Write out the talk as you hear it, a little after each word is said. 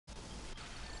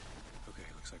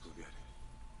Looks like we're good.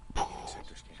 Beginning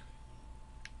sector scan.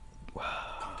 Wow.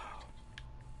 Contact.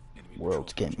 Enemy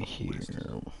World's patrol getting approaching here west.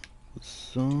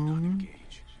 with Do not some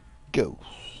engage. ghost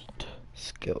Let 'em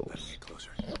skills. get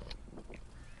closer.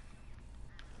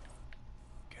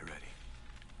 Get ready.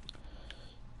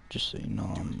 Just so you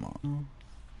know, I'm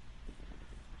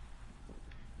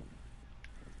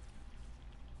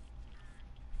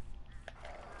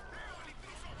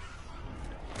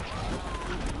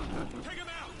Take him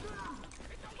out!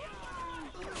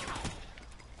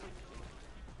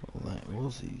 well, that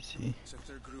was easy. It's a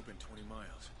third group in 20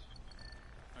 miles.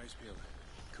 Eyes peeled.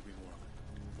 Could be more of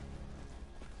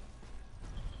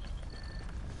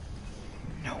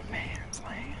them. No man's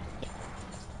land.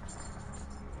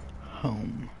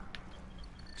 Home.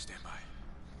 Stand by.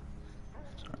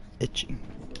 Sorry, itchy.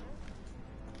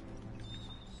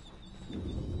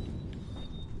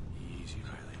 Easy,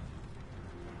 Riley.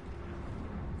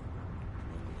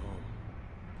 Welcome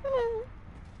home.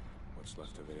 What's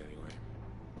left of it, anyway.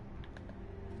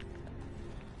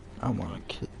 I want to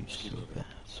kill you so bad,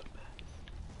 so bad.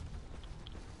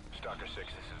 Stalker 6, this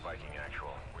is Viking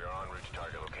Actual. We are en route to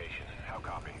target location. How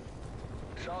copy?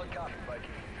 Solid copy,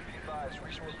 Viking. Be advised,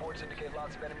 recent reports indicate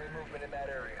lots of enemy movement in that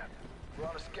area. We're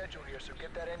on a schedule here, so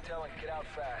get that intel and get out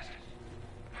fast.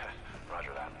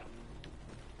 Roger that.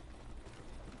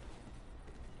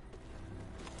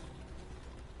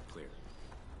 Clear.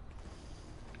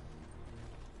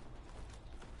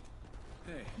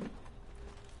 Hey,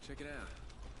 check it out.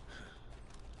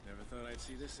 Never thought I'd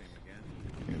see this thing again.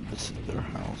 Here, this is their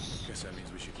house. Guess that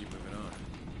means we should keep moving on.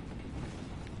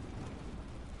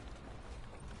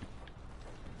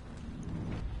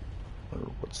 Or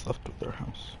what's left of their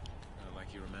house. Not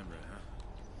like you remember it, huh?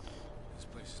 This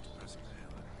place is depressing the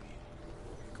hell out of me.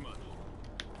 Come on.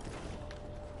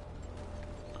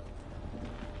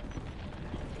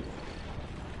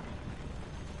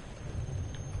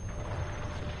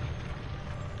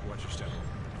 Watch your step.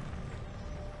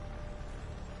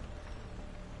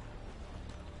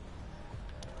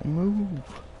 Move.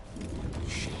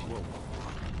 Shit, whoa.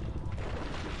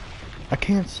 I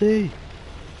can't see.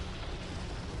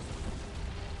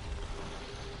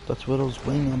 That's what I was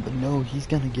waiting on, but no, he's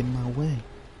gonna get in my way.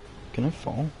 Can I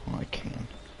fall? Oh, I can.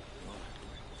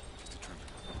 Just a tremor.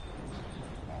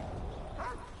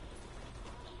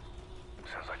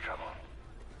 Sounds like trouble.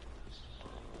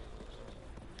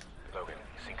 Logan,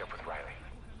 sync up with Riley.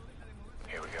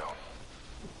 Here we go.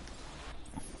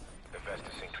 The vest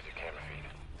is synced with your camera feed.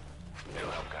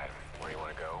 It'll help guide him. Where you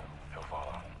want to go, he'll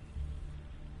follow.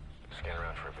 Scan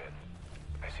around for a bit.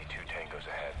 I see 2 tangos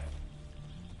ahead.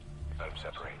 Let them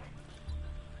separate.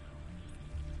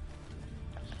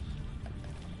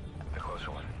 The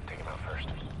closer one, take him out first.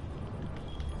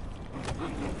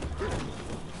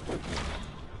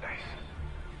 Nice.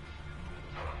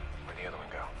 Where'd the other one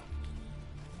go?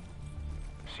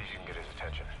 See if you can get his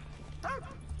attention.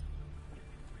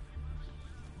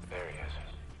 There he is.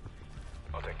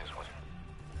 I'll take this one.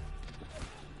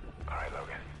 Alright,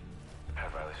 Logan.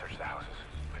 Have Riley search the houses.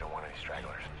 We don't want any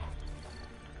stragglers.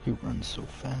 He runs so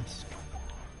fast.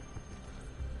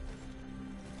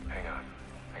 Hang on.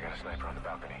 I got a sniper on the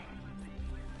balcony.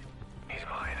 He's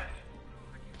mine.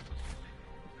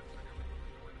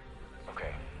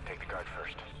 Okay, take the guard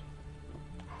first.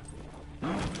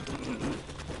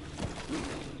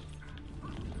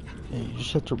 Yeah, you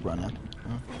just have to run it.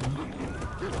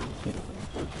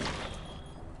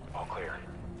 All clear.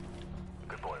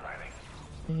 Good boy, Riley.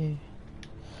 Hey.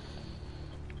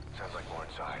 Sounds like more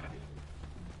inside.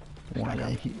 Why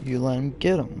didn't you let him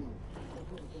get him?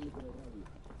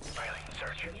 Riley,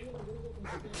 search.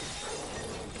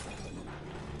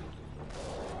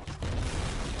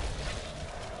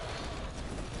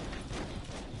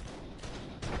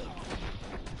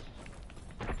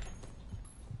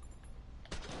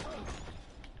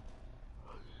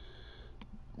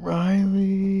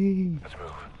 Riley! Let's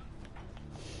move.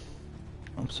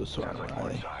 I'm so sorry, Sounds like more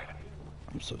Riley. inside.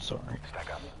 I'm so sorry.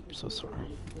 Stack up. I'm so sorry.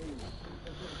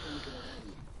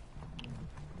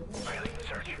 Riley,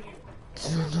 search.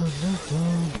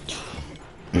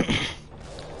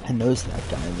 I noticed that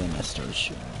guy, then I started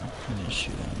shooting him. I'm gonna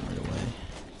shoot him right away.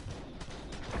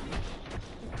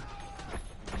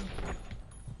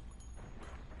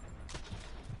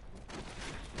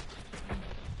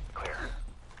 Clear.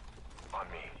 On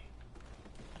me.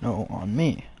 No, on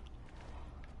me.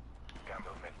 Got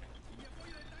movement.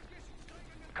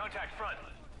 Contact front.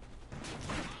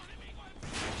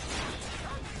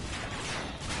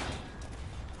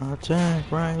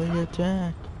 Attack, Riley,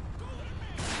 attack.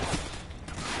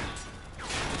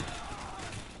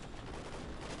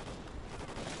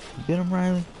 Get him,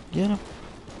 Riley. Get him.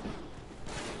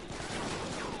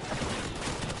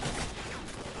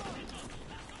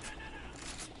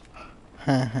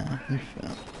 Haha, he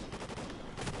fell.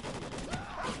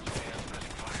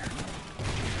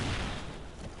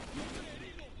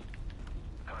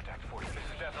 Contact 40. This is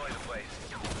definitely the place.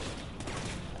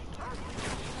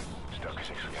 Stoker 6,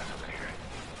 we got something here.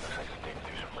 Looks like they're digging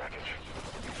through some wreckage.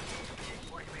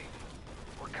 What do you mean?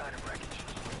 What kind of wreckage?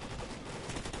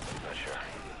 Not sure.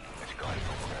 It's gaudy,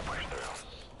 but we're gonna push through.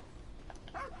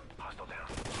 Hostile down.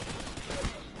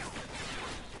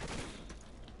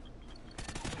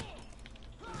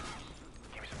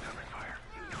 Give me some covering fire.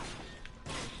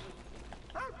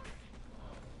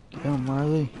 Get him,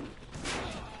 Riley.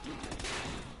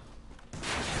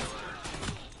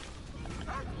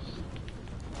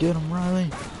 Get him, Riley.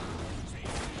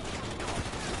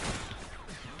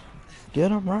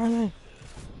 Get him, Riley.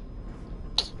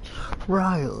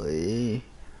 Riley.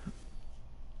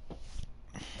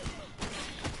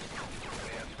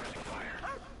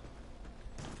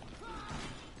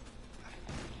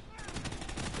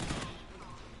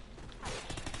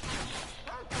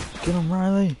 Get him,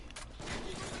 Riley.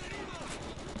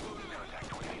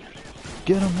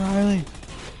 Get him, Riley.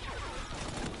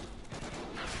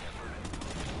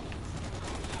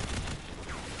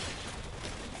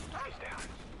 He's down.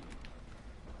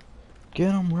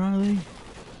 Get him, Riley.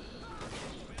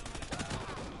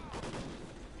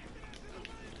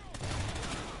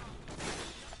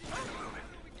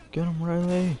 Get him,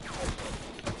 Riley.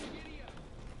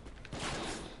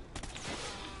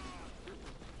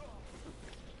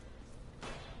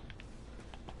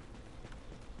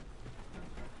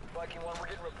 Viking 1, we're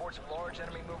getting reports of large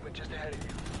enemy movement just ahead of you.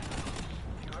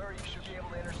 If you hurry, you should be able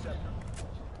to intercept them.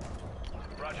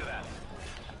 Roger that.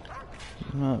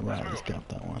 Oh, Riley's got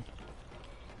that one.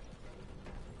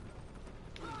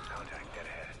 Contact dead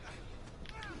ahead.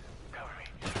 Cover me.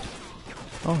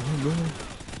 Oh, really?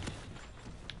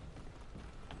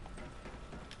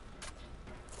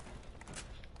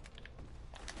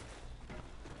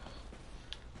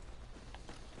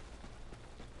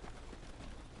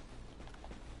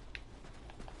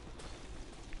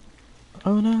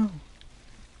 Oh no.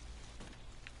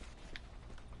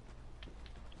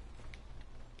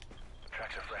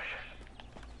 Tracks are fresh.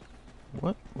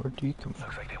 What? Where do you come from?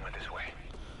 Looks like they went this way.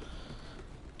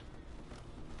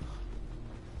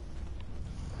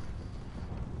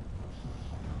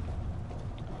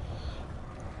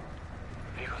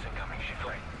 Vehicles incoming, shift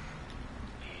right.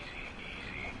 Easy,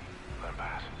 easy. Let them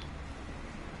pass.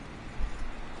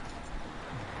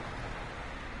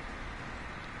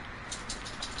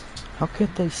 How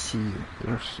could they see you?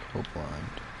 They're so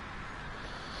blind.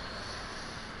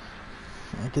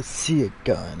 I could see a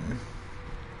gun.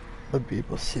 Would be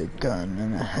able to see a gun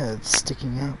and a head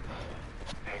sticking up.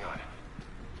 Hang on.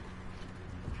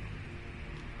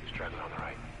 Straggling on the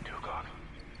right. 2 o'clock.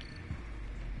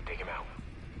 Take him out.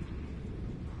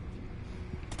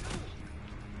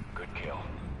 Good kill.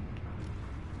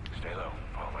 Stay low.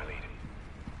 Follow my lead.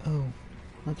 Oh,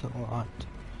 that's a lot.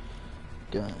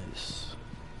 Guys.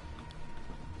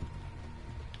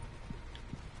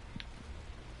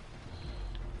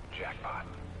 Jackpot.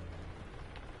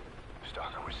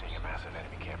 Stalker, we're seeing a massive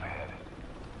enemy camp ahead.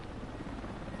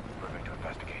 We're going to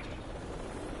investigate.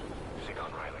 Sig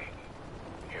on Riley.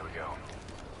 Here we go.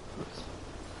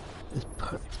 This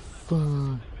part's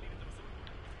fun.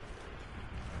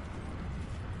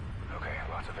 Okay,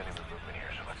 lots of enemy movement here,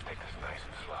 so let's take this nice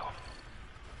and slow.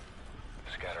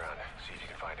 Scatter around, see if you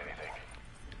can find anything.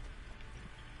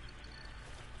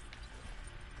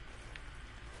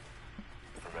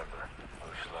 Remember,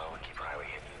 move slow and keep Riley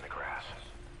hidden in the grass.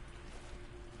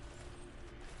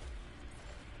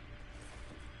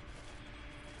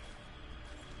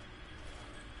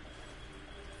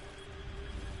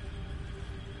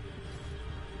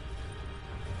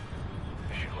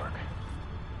 This should work.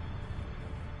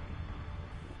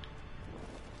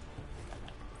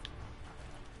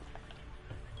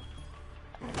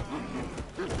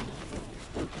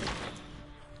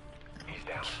 He's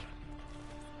down.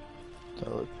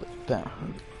 So that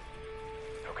hurt.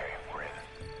 Okay, we're in.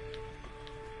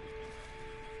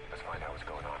 Let's find out what's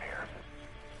going on here.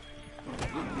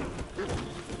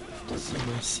 Does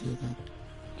somebody see that?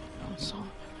 No, it's all.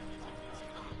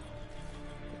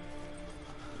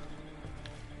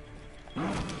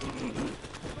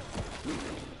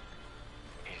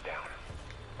 He's down.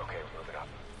 Okay, we're moving up.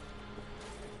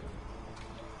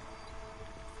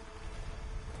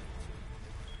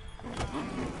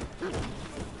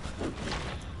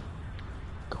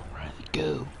 Go, Riley,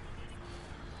 go.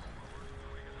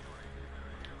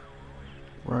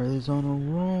 Riley's on a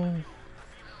roll.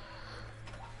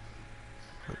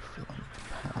 Wait for them to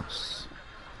pass.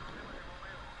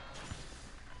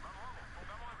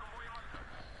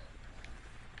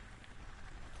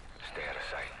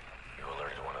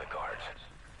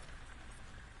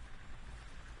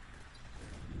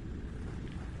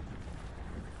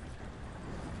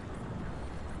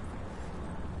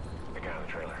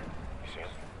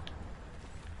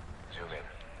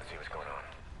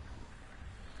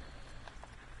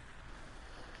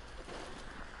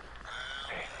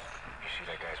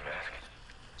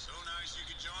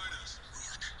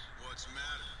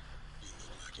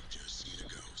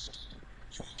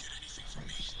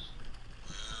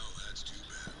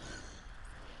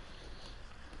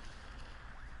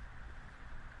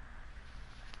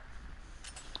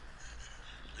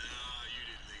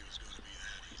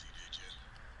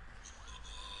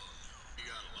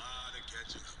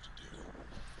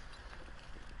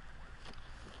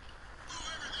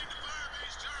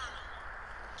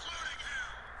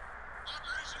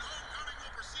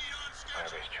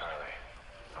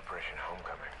 Operation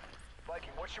Homecoming.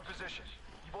 Viking, what's your position?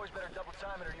 You boys better double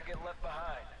time it or you get left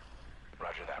behind.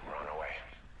 Roger that, we're on our way.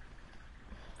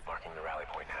 Marking the rally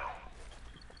point now.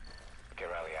 Get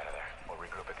Riley out of there. We'll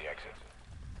regroup at the exit.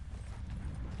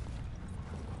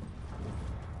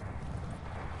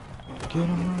 Get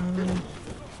him, Riley.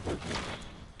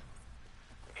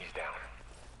 He's down.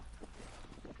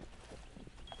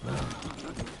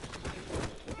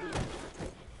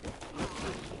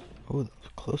 Oh, that was a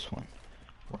close one.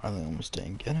 Riley almost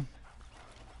didn't get him.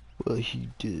 Well, he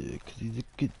did, because he's a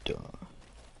good dog.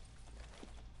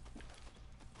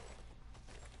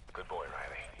 Good boy,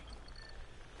 Riley.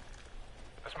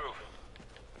 Let's move.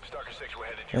 Stalker 6, we're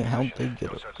headed to Wait, your how'd position. they get Don't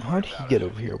over? start How'd talking he about get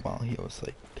us. over here while he was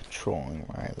like controlling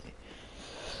Riley?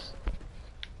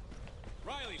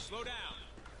 Riley, slow down.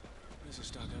 What is this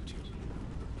dog up to?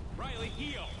 Riley,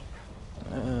 heel.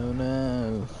 Oh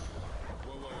no.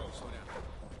 Whoa, whoa, whoa, slow down.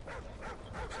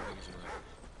 Something isn't right.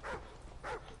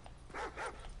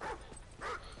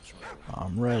 What's wrong?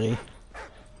 I'm ready.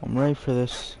 I'm ready for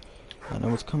this. I know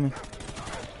what's coming.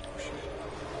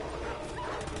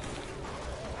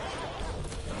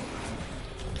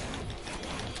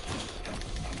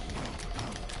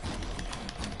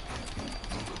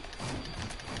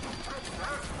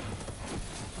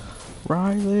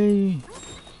 Riley!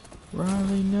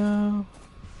 Riley, no!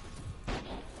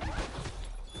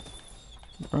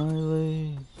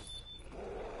 Riley!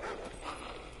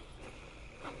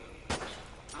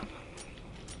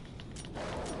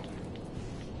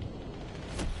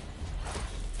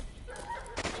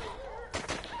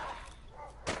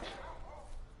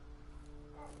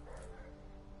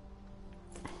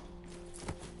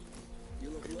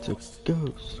 It's a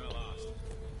ghost. Not lost.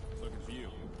 Looking for you.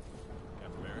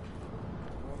 Captain Merrick.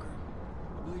 Walker,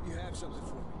 I believe you have something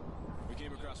for me. We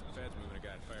came across some feds moving a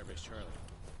guy at Firebase Charlie.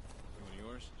 One of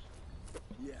yours?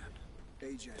 Yeah,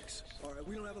 Ajax. All right,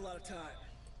 we don't have a lot of time.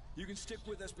 You can stick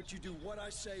with us, but you do what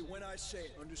I say when I say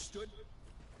it. Understood?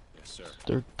 Yes, sir.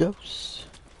 They're ghosts.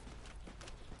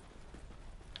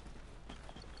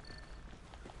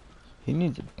 He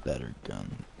needs a better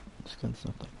gun. This gun's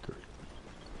not that great.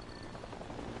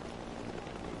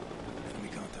 Enemy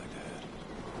contact ahead.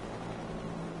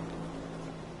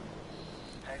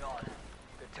 Hang on.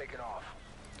 They're taking off.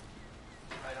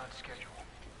 Right on schedule.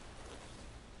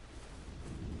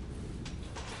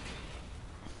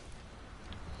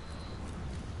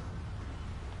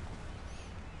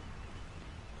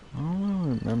 I don't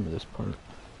really remember this part.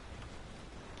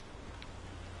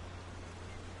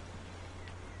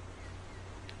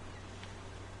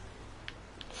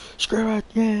 Screw it!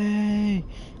 Yay!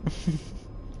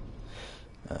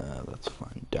 That's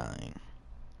fine. Dying.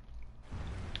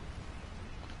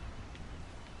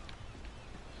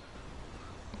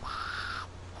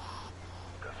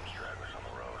 Got some stragglers on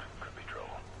the road. Could be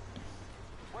trouble.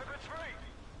 Weapons free!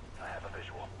 I have a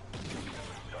visual.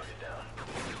 Target down.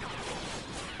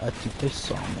 I think they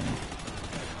saw me.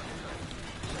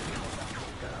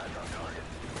 Got eyes on target.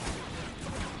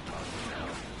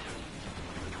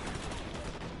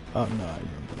 Oh no, I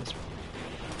remember this one.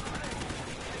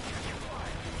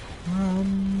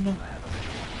 Run!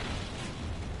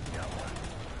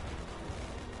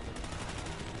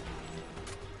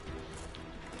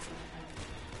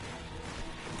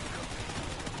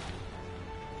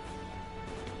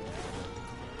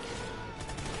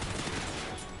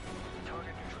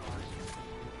 Target neutralized.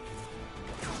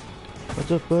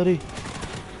 What's up, buddy?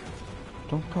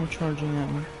 Don't come charging at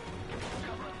me.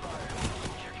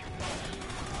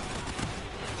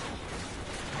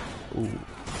 Ooh.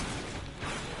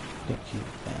 Thank you,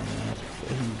 badass.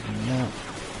 But he's not.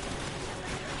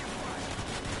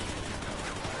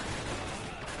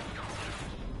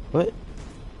 What?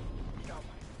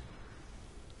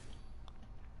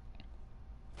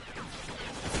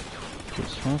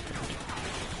 What's happened?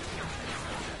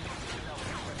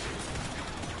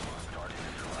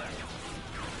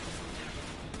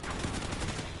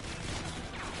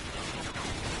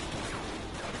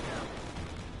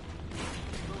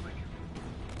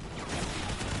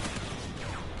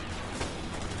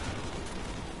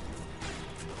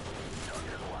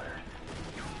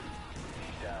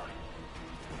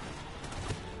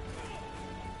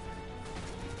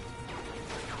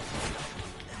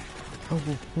 Oh,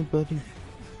 hey, buddy.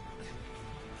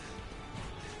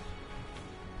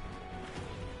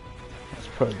 That's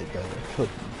probably the guy that killed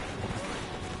me.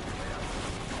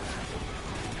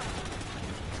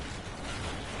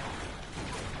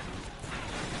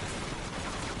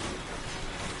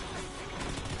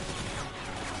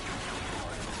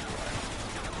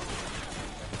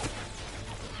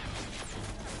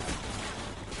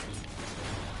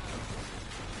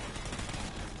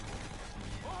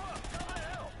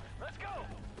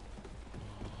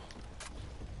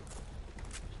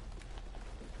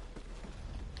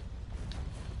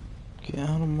 Get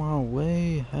out of my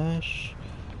way, Hash.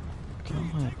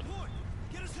 God.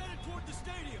 Get us headed toward the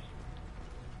stadium.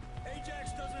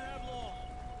 Ajax doesn't have long.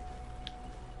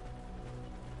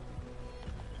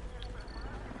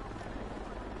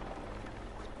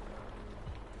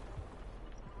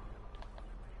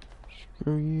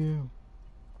 Screw you.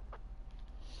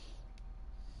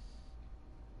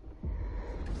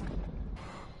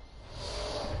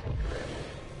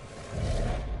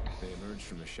 They emerged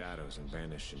from the shadows and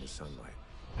vanished into sunlight.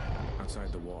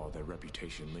 Outside the wall, their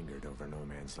reputation lingered over no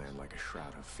man's land like a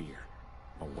shroud of fear.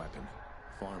 A weapon,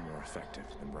 far more effective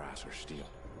than brass or steel.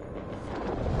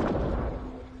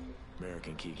 Merrick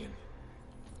and Keegan.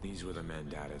 These were the men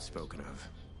Dad had spoken of.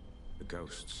 The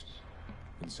ghosts.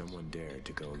 And someone dared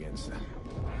to go against them.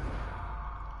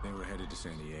 They were headed to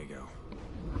San Diego,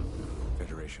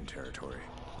 Federation territory,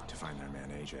 to find their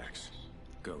man Ajax.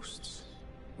 Ghosts.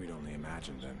 We'd only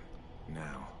imagined them.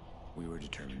 Now, we were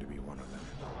determined to be one of them.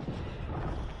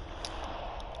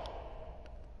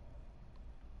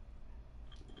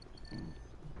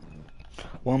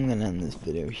 Well, I'm gonna end this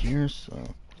video here, so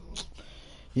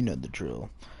you know the drill.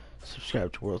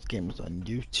 Subscribe to World Gamers on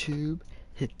YouTube,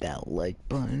 hit that like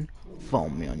button, follow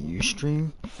me on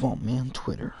Ustream, follow me on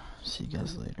Twitter. See you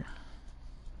guys later.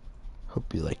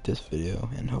 Hope you liked this video,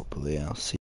 and hopefully I'll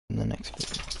see you in the next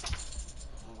video.